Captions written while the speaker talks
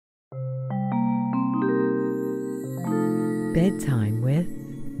Bedtime with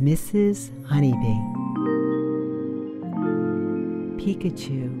Mrs. Honeybee.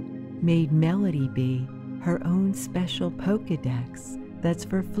 Pikachu made Melody Bee her own special Pokédex that's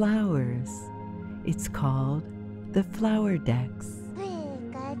for flowers. It's called the Flower Dex.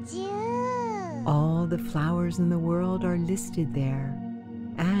 Pikachu! All the flowers in the world are listed there,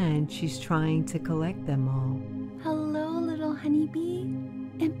 and she's trying to collect them all. Hello, little Honeybee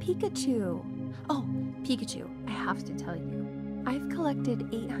and Pikachu. Oh, Pikachu, I have to tell you, I've collected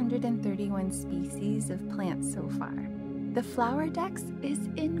 831 species of plants so far. The Flower Dex is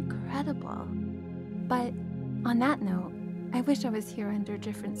incredible. But on that note, I wish I was here under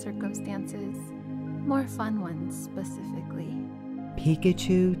different circumstances. More fun ones, specifically.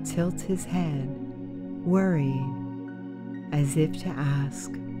 Pikachu tilts his head, worried, as if to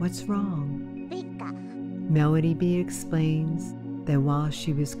ask what's wrong. Pika! Melody Bee explains that while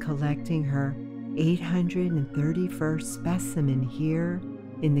she was collecting her 831st specimen here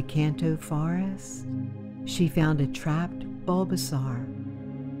in the Kanto forest, she found a trapped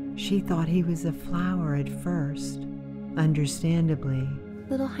Bulbasaur. She thought he was a flower at first, understandably.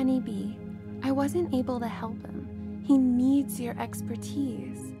 Little Honeybee, I wasn't able to help him. He needs your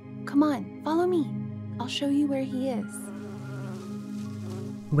expertise. Come on, follow me. I'll show you where he is.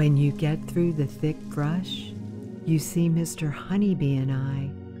 When you get through the thick brush, you see Mr. Honeybee and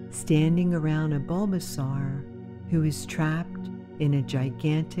I standing around a Bulbasaur who is trapped in a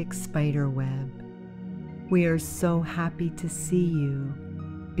gigantic spider web. We are so happy to see you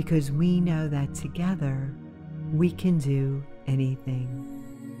because we know that together we can do anything.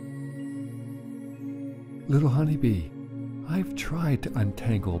 Little Honeybee, I've tried to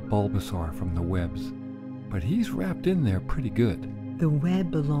untangle Bulbasaur from the webs, but he's wrapped in there pretty good. The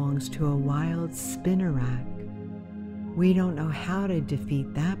web belongs to a wild Spinnerack. We don't know how to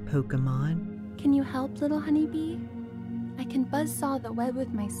defeat that Pokemon. Can you help, little Honeybee? I can buzzsaw the web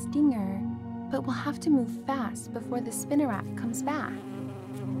with my stinger, but we'll have to move fast before the Spinnerack comes back.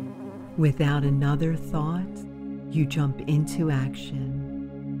 Without another thought, you jump into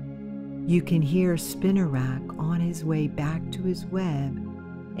action. You can hear Spinnerack on his way back to his web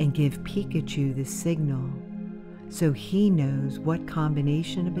and give Pikachu the signal so he knows what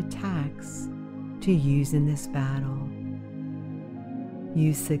combination of attacks to use in this battle.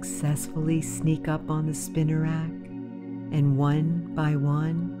 You successfully sneak up on the Spinnerack and one by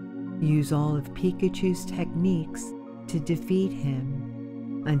one use all of Pikachu's techniques to defeat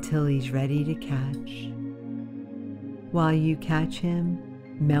him until he's ready to catch. While you catch him,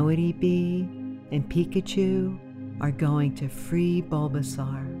 Melody Bee and Pikachu are going to free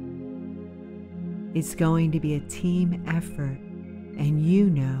Bulbasaur. It's going to be a team effort, and you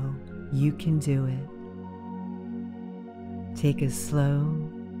know you can do it. Take a slow,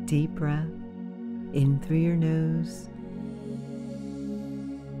 deep breath in through your nose.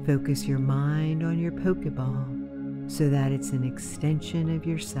 Focus your mind on your Pokeball so that it's an extension of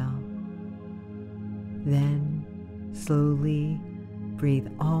yourself. Then, slowly breathe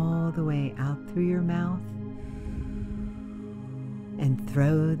all the way out through your mouth and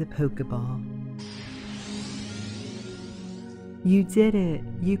throw the Pokeball. You did it!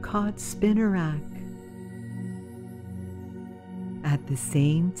 You caught Spinnerack! At the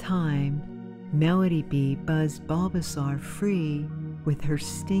same time, Melody Bee buzzed Bulbasaur free with her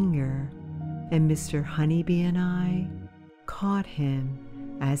stinger, and Mr. Honeybee and I caught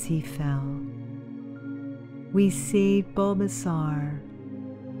him as he fell. We saved Bulbasaur.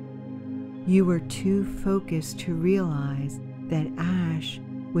 You were too focused to realize that Ash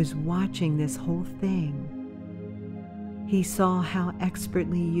was watching this whole thing. He saw how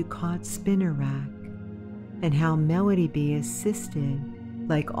expertly you caught Spinnerack and how Melody Bee assisted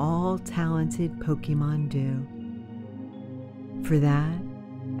like all talented Pokemon do. For that,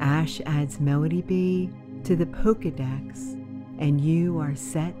 Ash adds Melody Bee to the Pokédex, and you are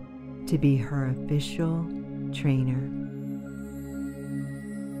set to be her official trainer.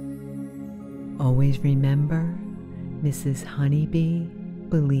 Always remember, Mrs. Honeybee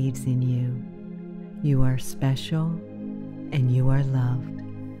believes in you. You are special and you are loved.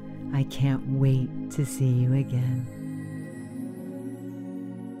 I can't wait to see you again.